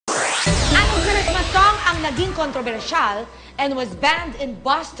naging kontrobersyal and was banned in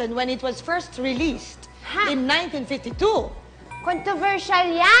Boston when it was first released in 1952. Controversial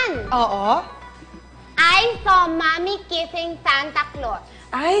yan. Oo. I saw Mommy kissing Santa Claus.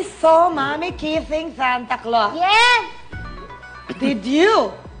 I saw Mommy kissing Santa Claus. Yes! Did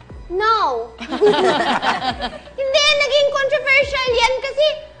you? No. Hindi, naging controversial yan kasi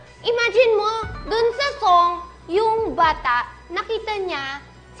imagine mo, dun sa song, yung bata, nakita niya,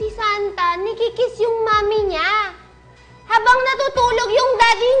 si Santa, nikikiss yung mommy niya. Habang natutulog yung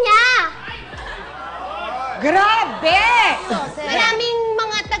daddy niya. Grabe! Maraming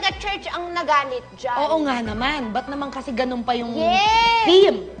mga taga-church ang nagalit dyan. Oo nga naman. Ba't naman kasi ganun pa yung Yes!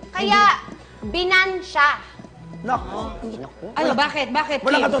 theme? Kaya, binan siya. Naku. Ano, bakit? Bakit,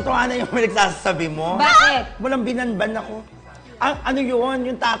 Walang Kim? katotohanan yung pinagsasabi mo. Bakit? Walang binanban ako. Ano yun?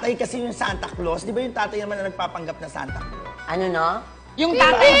 Yung tatay kasi yung Santa Claus. Di ba yung tatay naman na nagpapanggap na Santa Claus? Ano no? Yung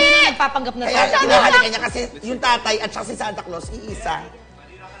tatay din na nagpapanggap na Kaya Santa. kinahalikan niya kasi yung tatay at saka si Santa Claus, iisa.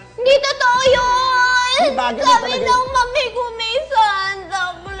 Hindi totoo yun! Di ba? Ganun Sabi talaga ng mami ko may Santa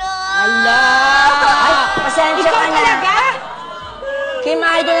Claus! Ala! Ay, pasensya Ikaw ka na. talaga? Kim,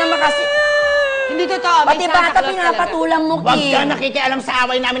 idol naman kasi. Hindi totoo. May Pati Santa bata Claus pinapatulang mo, Huwag Kim. ka nakikialam sa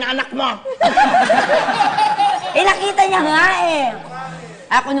away namin ng anak mo. Eh, nakita niya nga eh.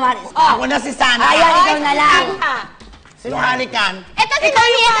 Ako kunwari. Ako na si Santa. Ayan, ikaw na lang. Sinunghalikan. Eto si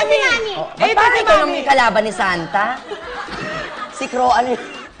Mami, eto si Mami. Eh, bakit ikaw yung may kalaban ni Santa? Si Crow, ano yun?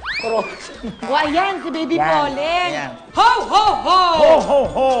 Crow. O, ayan, si Baby Yan. Pauline. Yan. Ho, ho, ho! Ho, ho,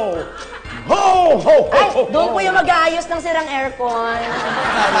 ho! Ho, ho, ho! Ay, doon po yung mag-aayos ng sirang aircon.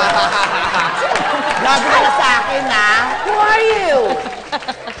 Grabe ka na sa akin, ha? Who are you?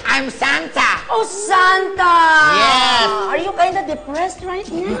 I'm Santa. Oh, Santa! Yes. Are you kind of depressed right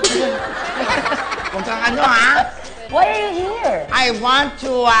now? Kung kang ano, ha? Why are you here? I want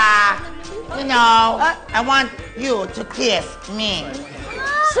to, I want you to kiss me.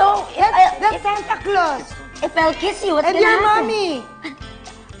 So, That's Santa Claus. if I'll kiss you, what's And gonna your happen? mommy.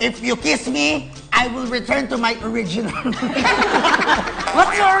 If you kiss me, I will return to my original.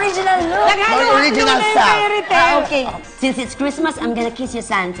 What's your original look? My original self. Okay. Since it's Christmas, I'm gonna kiss you,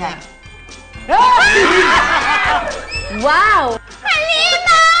 Santa. Wow!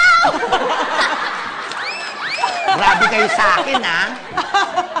 Halimaw! Grabe kayo sa akin, ha?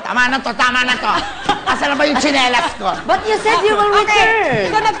 Tama na to, tama na to. Asan na ba yung tsinelas ko? But you said you will return.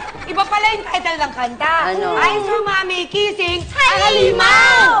 So, iba pala yung title ng kanta. Ano? I saw Mommy kissing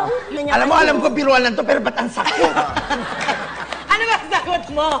Halimaw! Alam ko, biruan lang to, pero ba't ang sakit? Ano ba sagot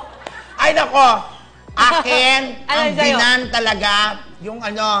mo? Ay, nako. Akin, Ano ang sa'yo? binan talaga, yung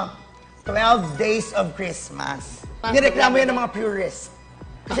 12 Days of Christmas. Nireklamo yan ng mga purists.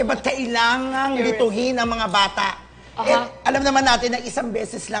 Kasi ba't kailangang lituhin ang mga bata? Eh, alam naman natin na isang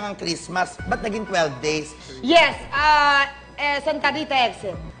beses lang ang Christmas. Ba't naging 12 days? Yes, Santa Rita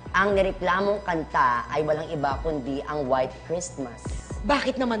exit. Ang nireklamong kanta ay walang iba kundi ang White Christmas.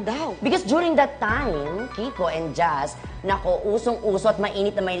 Bakit naman daw? Because during that time, Kiko and Jazz, nako, usong-uso at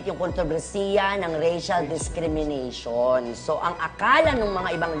mainit na mainit yung kontrobersiya ng racial discrimination. So, ang akala ng mga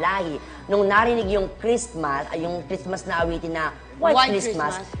ibang lahi, nung narinig yung Christmas, ay yung Christmas na awitin na White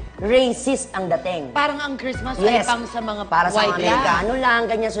Christmas, racist ang dating. Parang ang Christmas ay pang sa mga para sa white mga Amerikano lang,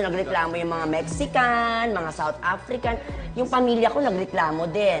 ganyan. So, nagreklamo yung mga Mexican, mga South African. Yung pamilya ko nagreklamo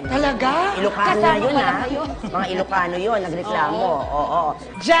din. Talaga? Ilocano Kasama na yun, pala ha? kayo? Mga Ilocano yun, nagreklamo. Oo.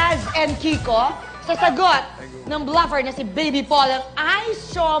 Jazz and Kiko, sa sagot ng bluffer na si Baby Paul, ang I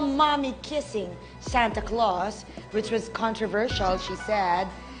saw Mommy kissing Santa Claus, which was controversial, she said.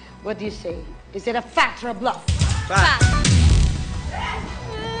 What do you say? Is it a fact or a bluff? Fact.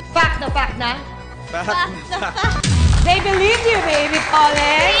 Fact na fact na? Fact. They believe you, Baby Paul.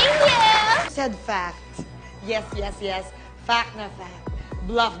 Thank you. Said fact. Yes, yes, yes. Fact na fact.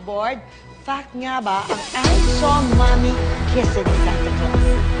 Bluff board. Fact nga ba ang I saw Mommy kissing Santa Claus?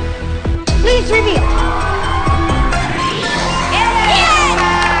 Please reveal.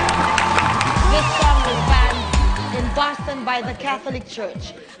 This song was banned in Boston by the Catholic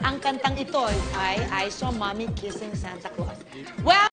Church. Ang kantang ito ay I saw Mommy kissing Santa Claus. Well,